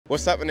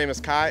What's up, my name is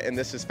Kai, and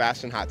this is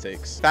Fashion Hot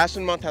Takes.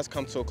 Fashion Month has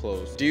come to a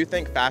close. Do you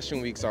think fashion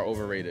weeks are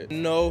overrated?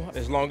 No,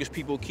 as long as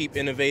people keep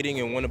innovating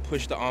and want to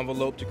push the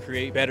envelope to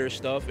create better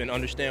stuff and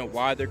understand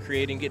why they're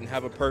creating it and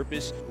have a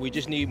purpose. We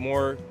just need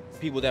more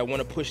people that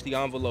want to push the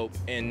envelope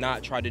and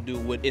not try to do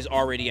what is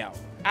already out.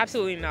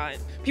 Absolutely not.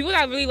 People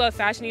that really love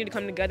fashion need to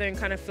come together and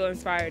kind of feel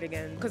inspired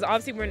again. Because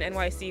obviously we're in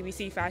NYC, we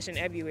see fashion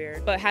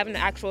everywhere. But having the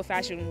actual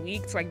fashion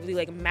week to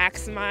really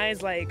maximize,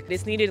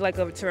 this needed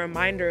a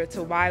reminder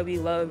to why we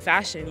love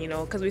fashion, you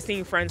know? Because we're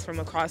seeing friends from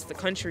across the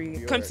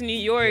country come to New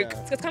York.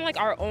 Yeah. It's kind of like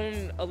our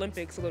own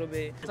Olympics a little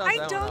bit.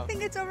 I don't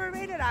think it's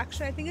overrated,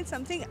 actually. I think it's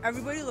something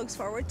everybody looks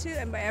forward to.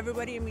 And by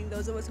everybody, I mean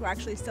those of us who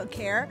actually still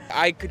care.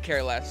 I could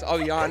care less, I'll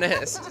be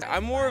honest.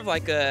 I'm more of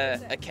like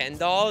a Ken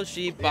doll.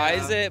 She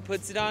buys it,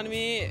 puts it on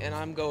me, and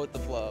I'm go with the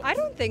flow. I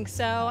don't think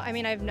so. I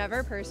mean, I've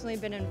never personally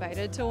been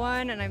invited to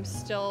one, and I'm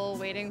still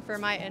waiting for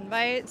my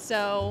invite.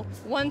 So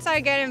once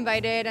I get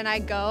invited and I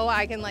go,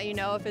 I can let you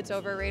know if it's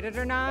overrated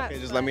or not. Okay,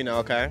 just let me know,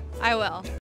 okay? I will.